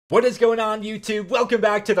What is going on, YouTube? Welcome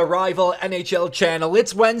back to the Rival NHL channel.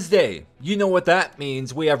 It's Wednesday. You know what that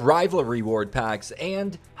means. We have Rival reward packs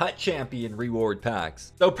and Hut Champion reward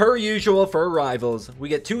packs. So per usual for Rivals, we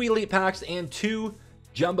get 2 Elite packs and 2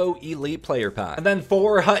 Jumbo Elite player packs. And then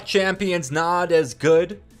 4 Hut Champions, not as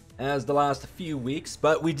good as the last few weeks,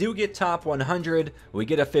 but we do get top 100. We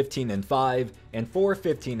get a 15 and 5 and 4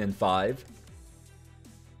 15 and 5.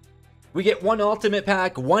 We get 1 Ultimate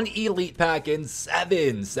Pack, 1 Elite Pack, and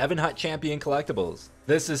 7 Hut Champion collectibles.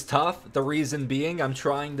 This is tough. The reason being, I'm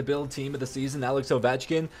trying to build Team of the Season, Alex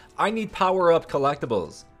Ovechkin. I need power-up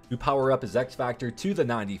collectibles to power up his X Factor to the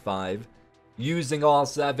 95. Using all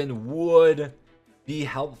 7 would be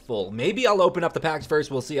helpful. Maybe I'll open up the packs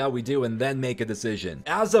first, we'll see how we do, and then make a decision.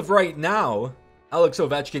 As of right now, Alex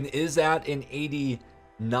Ovechkin is at an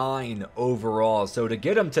 89 overall. So to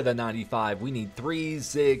get him to the 95, we need 3,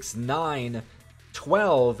 6, 9,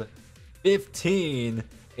 12, 15,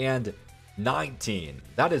 and 19.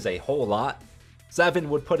 That is a whole lot. 7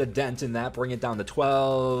 would put a dent in that, bring it down to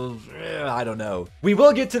 12. I don't know. We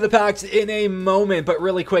will get to the packs in a moment, but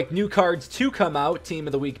really quick, new cards to come out. Team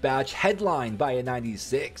of the Week batch, headlined by a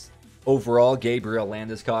 96. Overall, Gabriel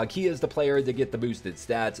Landeskog. He is the player to get the boosted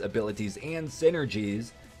stats, abilities, and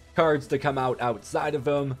synergies. Cards to come out outside of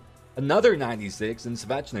him, another 96 in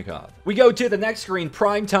Svechnikov. We go to the next screen,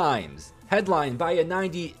 Prime Times, headlined by a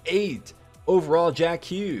 98 overall Jack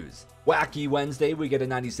Hughes. Wacky Wednesday, we get a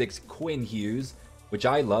 96 Quinn Hughes, which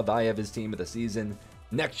I love. I have his Team of the Season.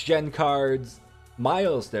 Next Gen cards,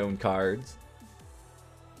 Milestone cards,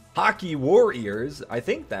 Hockey Warriors, I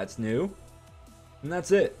think that's new, and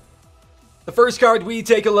that's it. The first card we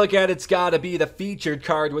take a look at, it's gotta be the featured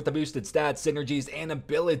card with the boosted stats, synergies, and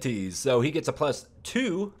abilities. So he gets a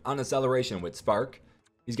 +2 on acceleration with Spark.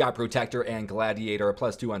 He's got Protector and Gladiator, a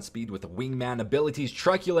 +2 on speed with Wingman, abilities,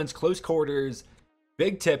 Truculence, Close Quarters,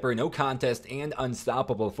 Big Tipper, No Contest, and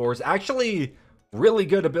Unstoppable Force. Actually, really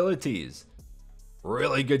good abilities.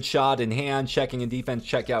 Really good shot in hand, checking and defense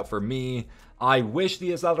check out for me. I wish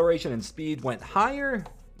the acceleration and speed went higher,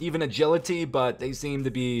 even agility, but they seem to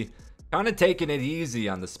be kind of taking it easy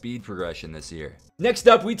on the speed progression this year. Next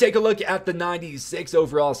up, we take a look at the 96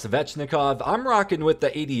 overall Svechnikov. I'm rocking with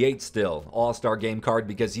the 88 still, All-Star Game card,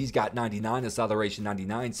 because he's got 99 acceleration,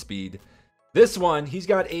 99 speed. This one, he's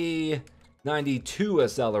got a 92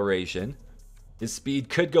 acceleration. His speed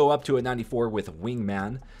could go up to a 94 with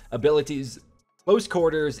Wingman. Abilities, Close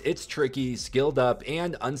Quarters, It's Tricky, Skilled Up,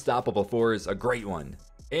 and Unstoppable Force, a great one.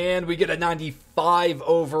 And we get a 95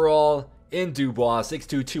 overall in Dubois,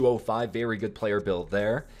 6'2", 205, very good player build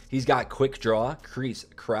there. He's got Quick Draw, Crease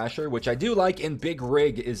Crasher, which I do like, and Big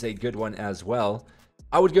Rig is a good one as well.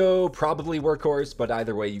 I would go probably Workhorse, but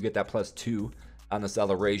either way, you get that +2 on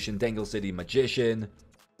acceleration. Dangle City Magician,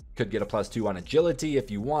 could get a +2 on agility if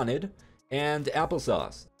you wanted, and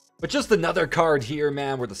Applesauce. But just another card here,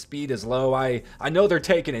 man, where the speed is low. I know they're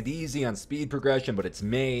taking it easy on speed progression, but it's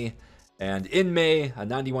May, and in May, a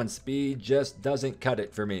 91 speed just doesn't cut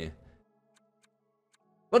it for me.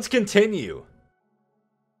 Let's continue.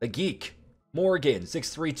 The Geek, Morgan,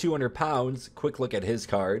 6'3", 200 pounds. Quick look at his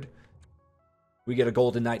card. We get a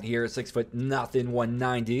Golden Knight here, 6'0",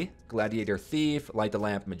 190. Gladiator Thief, Light the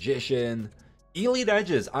Lamp Magician. Elite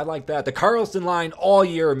Edges, I like that. The Carlson line all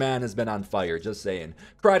year, man, has been on fire, just saying.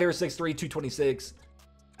 Kreider, 6'3", 226.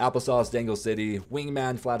 Applesauce, Dangle City.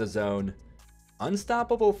 Wingman, Flat Zone.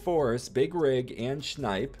 Unstoppable Force, Big Rig, and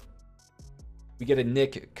Schneip. We get a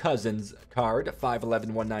Nick Cousins card,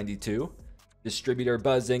 5'11", 192. Distributor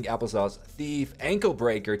Buzzing, Applesauce Thief, Ankle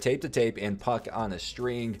Breaker, Tape to Tape, and Puck on a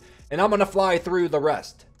String. And I'm going to fly through the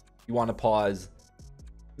rest. If you want to pause,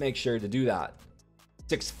 make sure to do that.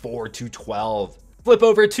 6'4", 212. Flip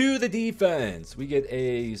over to the defense. We get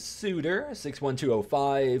a Suitor, 6'1",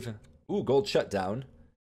 205. Ooh, Gold Shutdown.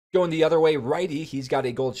 Going the other way, righty, he's got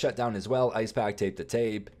a Gold Shutdown as well. Ice Pack, Tape to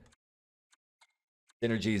Tape.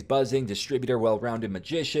 Synergies Buzzing, Distributor, Well-Rounded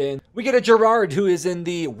Magician. We get a Gerard, who is in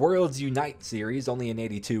the Worlds Unite series, only an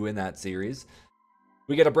 82 in that series.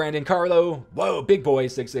 We get a Brandon Carlo, whoa, big boy,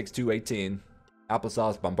 6'6", 218.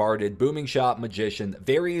 Applesauce Bombarded, Booming Shot Magician,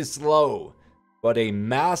 very slow, but a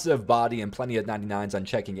massive body and plenty of 99s on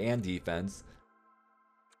checking and defense.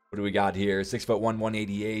 What do we got here? 6'1",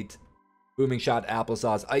 188. Booming Shot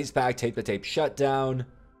Applesauce, Ice Pack, Tape to Tape Shutdown.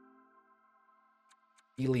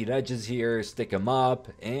 Elite Edges here, stick them up,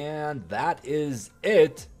 and that is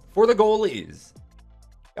it for the goalies.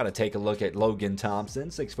 Gotta take a look at Logan Thompson,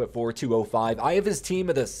 6'4", 205. I have his Team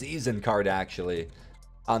of the Season card, actually,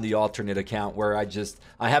 on the alternate account, where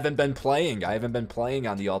I haven't been playing. I haven't been playing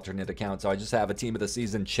on the alternate account, so I just have a Team of the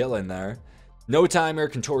Season chilling there. No Timer,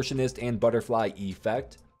 Contortionist, and Butterfly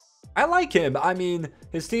Effect. I like him. I mean,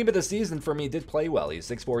 his team of the season for me did play well. He's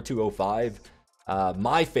 6'4", 205.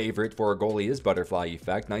 My favorite for a goalie is Butterfly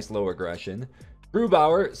Effect. Nice low aggression.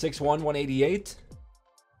 Grubauer, 6'1", 188.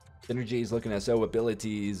 Synergies, looking at so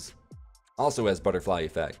abilities. Also has Butterfly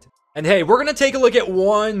Effect. And hey, we're going to take a look at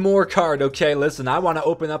one more card. Okay, listen, I want to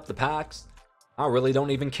open up the packs. I really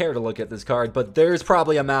don't even care to look at this card, but there's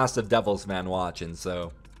probably a massive Devils fan watching,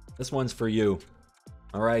 so this one's for you.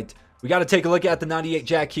 All right, we got to take a look at the 98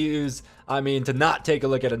 Jack Hughes. I mean, to not take a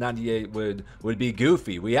look at a 98 would be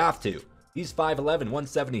goofy. We have to. He's 5'11",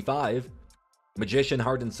 175. Magician,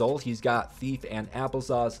 Heart and Soul. He's got Thief and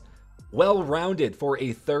Applesauce. Well-rounded for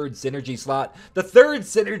a third synergy slot. The third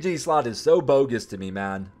synergy slot is so bogus to me,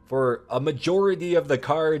 man. For a majority of the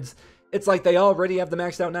cards, it's like they already have the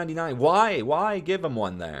maxed out 99. Why? Why give him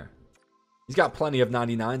one there? He's got plenty of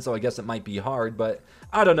 99, so I guess it might be hard, but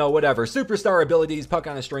I don't know, whatever. Superstar abilities, Puck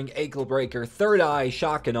on a String, Ankle Breaker, Third Eye,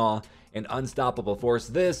 Shock and Awe, and Unstoppable Force.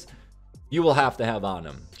 This, you will have to have on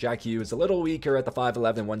him. Jack Hughes, a little weaker at the 5'11",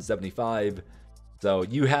 175, so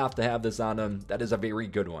you have to have this on him. That is a very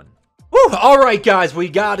good one. Woo! All right, guys, we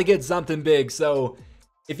got to get something big. So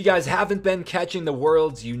if you guys haven't been catching the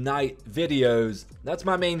Worlds Unite videos, that's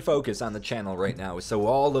my main focus on the channel right now. So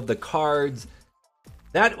all of the cards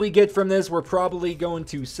that we get from this, we're probably going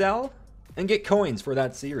to sell and get coins for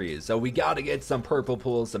that series. So we got to get some purple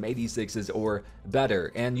pools, some 86s or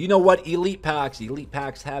better. And you know what? Elite packs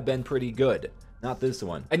have been pretty good. Not this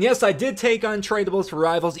one. And yes, I did take untradables for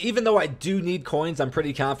Rivals. Even though I do need coins, I'm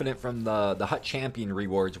pretty confident from the Hut Champion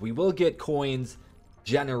rewards. We will get coins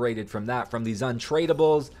generated from that, from these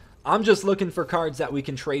untradables. I'm just looking for cards that we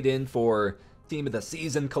can trade in for Team of the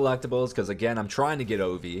Season collectibles. Because again, I'm trying to get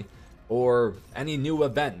OV. Or any new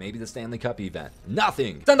event, maybe the Stanley Cup event.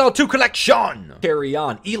 Nothing. Send out to collection. Carry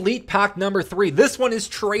on. Elite pack number 3. This one is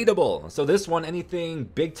tradable. So this one, anything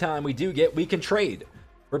big time we do get, we can trade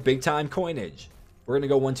for big time coinage. We're going to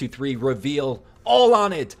go 1, 2, 3, reveal, all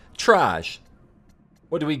on it, trash.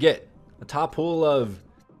 What do we get? A top pool of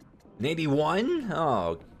an 81?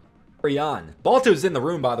 Oh, carry on. Balto's in the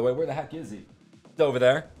room, by the way. Where the heck is he? He's over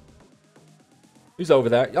there. Who's over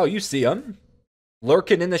there? Oh, you see him.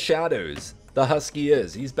 Lurking in the shadows. The Husky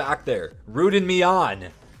is. He's back there, rooting me on.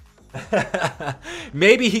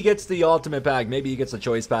 Maybe he gets the ultimate pack. Maybe he gets the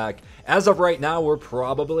choice pack. As of right now, we're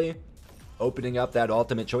probably opening up that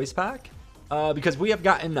ultimate choice pack. Because we have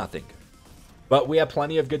gotten nothing. But we have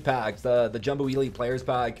plenty of good packs. The Jumbo Elite Players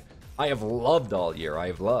pack, I have loved all year. I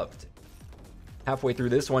have loved. Halfway through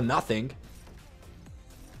this one, nothing.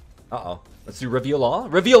 Uh-oh. Let's do Reveal All.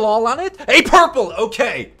 Reveal All on it? A purple!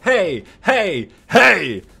 Okay. Hey, hey,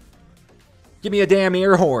 hey! Give me a damn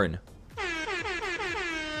ear horn.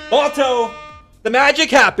 Balto! The magic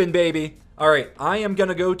happened, baby. Alright, I am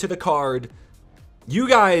gonna go to the card. You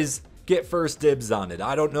guys get first dibs on it.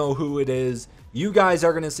 I don't know who it is. You guys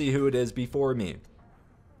are going to see who it is before me.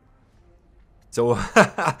 So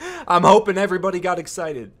I'm hoping everybody got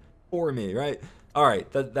excited for me, right? All right,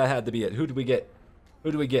 that had to be it. Who do we get?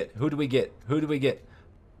 Who do we get? Who do we get? Who do we get?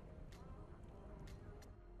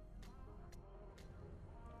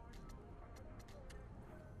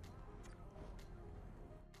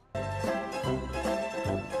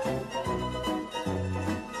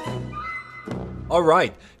 All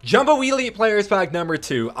right, Jumbo Elite Players Pack number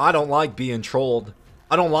 2. I don't like being trolled.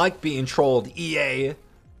 I don't like being trolled, EA.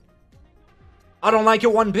 I don't like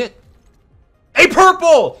it one bit. A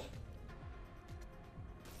purple!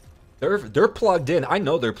 They're plugged in. I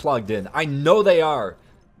know they're plugged in. I know they are.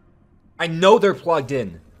 I know they're plugged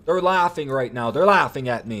in. They're laughing right now. They're laughing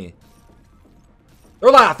at me.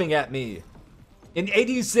 They're laughing at me. An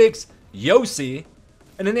 86 Yossi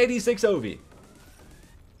and an 86 Ovi.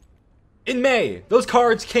 In May, those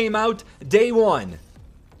cards came out day 1.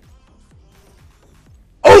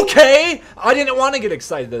 Okay! I didn't want to get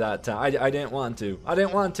excited at that time. I didn't want to. I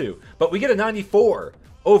didn't want to. But we get a 94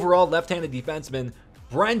 overall left-handed defenseman,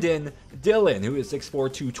 Brendan Dillon, who is 6'4",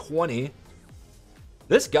 220.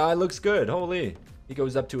 This guy looks good. Holy. He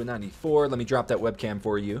goes up to a 94. Let me drop that webcam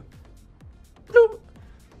for you. Bloop.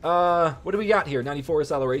 What do we got here? 94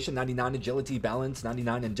 acceleration, 99 agility, balance,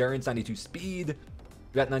 99 endurance, 92 speed.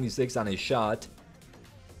 We got 96 on his shot.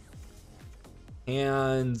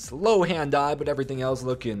 And low hand-eye, but everything else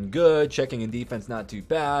looking good. Checking and defense not too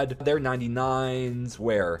bad. They're 99s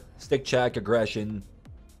where? Stick check, aggression.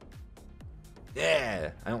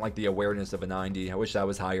 Yeah, I don't like the awareness of a 90. I wish that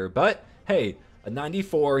was higher. But, hey, a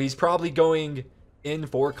 94. He's probably going in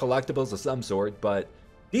for collectibles of some sort, but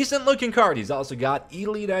decent looking card. He's also got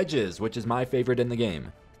Elite Edges, which is my favorite in the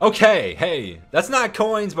game. Okay, hey, that's not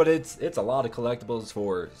coins, but it's a lot of collectibles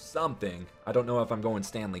for something. I don't know if I'm going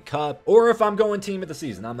Stanley Cup or if I'm going Team of the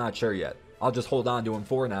Season. I'm not sure yet. I'll just hold on to him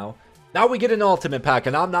for now. Now we get an ultimate pack,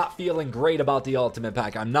 and I'm not feeling great about the ultimate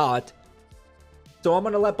pack. I'm not. So I'm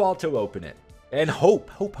going to let Balto open it. And hope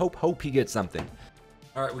he gets something.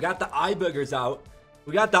 All right, we got the eye boogers out.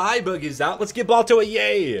 Let's give Balto a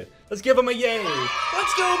yay. Let's give him a yay.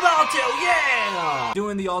 Let's go, Balto. Yeah.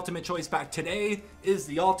 Doing the ultimate choice pack today is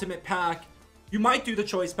the ultimate pack. You might do the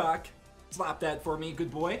choice pack. Slap that for me, good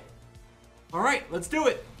boy. All right, let's do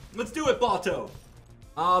it. Let's do it, Balto.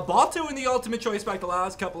 Balto in the ultimate choice pack the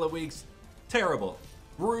last couple of weeks, terrible.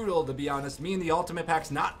 Brutal, to be honest. Me and the ultimate pack's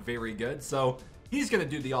not very good, so he's going to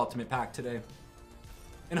do the ultimate pack today.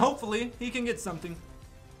 And hopefully, he can get something.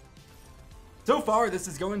 So far, this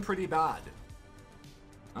is going pretty bad.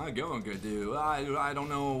 Not going good, dude. I don't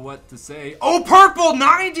know what to say. Oh, purple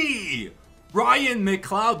 90! Ryan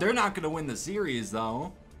McLeod. They're not going to win the series,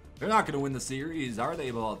 though. They're not going to win the series, are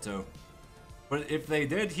they, Balto? But if they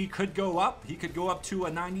did, he could go up. He could go up to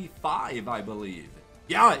a 95, I believe.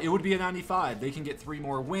 Yeah, it would be a 95. They can get 3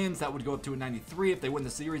 more wins. That would go up to a 93. If they win the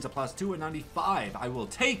series, a +2, a 95. I will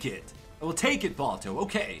take it. I will take it, Balto.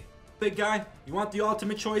 Okay. Big guy, you want the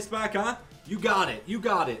ultimate choice back, huh? You got it. You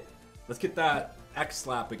got it. Let's get that X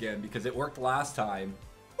slap again because it worked last time.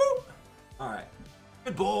 Woo! All right.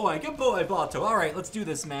 Good boy, Balto. All right, let's do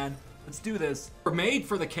this, man. Let's do this. You were made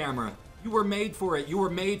for the camera. You were made for it. You were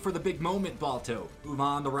made for the big moment, Balto. Move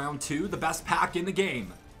on to round 2. The best pack in the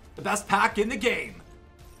game. The best pack in the game.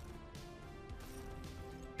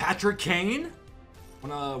 Patrick Kane?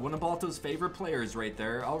 One of Balto's favorite players right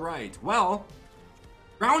there. All right. Well,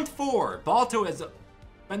 round 4. Balto has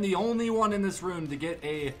been the only one in this room to get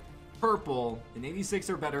a purple, an 86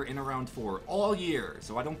 or better in a round 4 all year.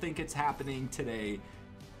 So I don't think it's happening today.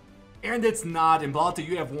 And it's not. And Balto,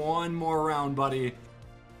 you have one more round, buddy.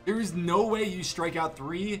 There's no way you strike out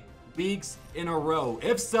 3 weeks in a row.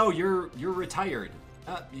 If so, you're retired.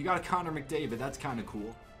 You got a Connor McDavid. That's kind of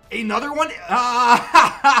cool. Another one?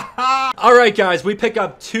 All right, guys. We pick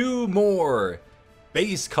up 2 more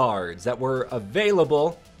base cards that were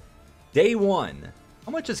available day 1.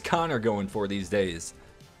 How much is Connor going for these days?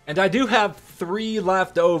 And I do have 3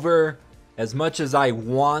 left over. As much as I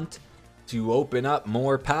want to open up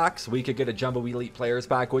more packs, we could get a Jumbo Elite Players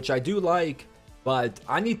pack, which I do like. But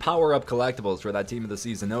I need power-up collectibles for that Team of the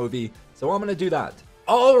Season Ovi, so I'm going to do that.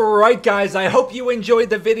 Alright guys, I hope you enjoyed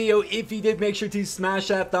the video. If you did, make sure to smash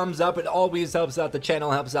that thumbs up. It always helps out the channel,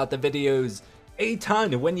 helps out the videos a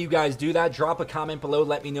ton. When you guys do that, drop a comment below.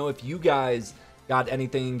 Let me know if you guys got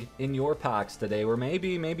anything in your packs today, or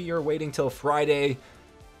maybe you're waiting till Friday.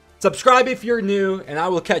 Subscribe if you're new, and I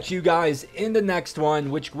will catch you guys in the next one,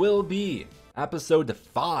 which will be episode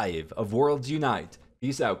 5 of Worlds Unite.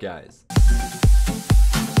 Peace out, guys.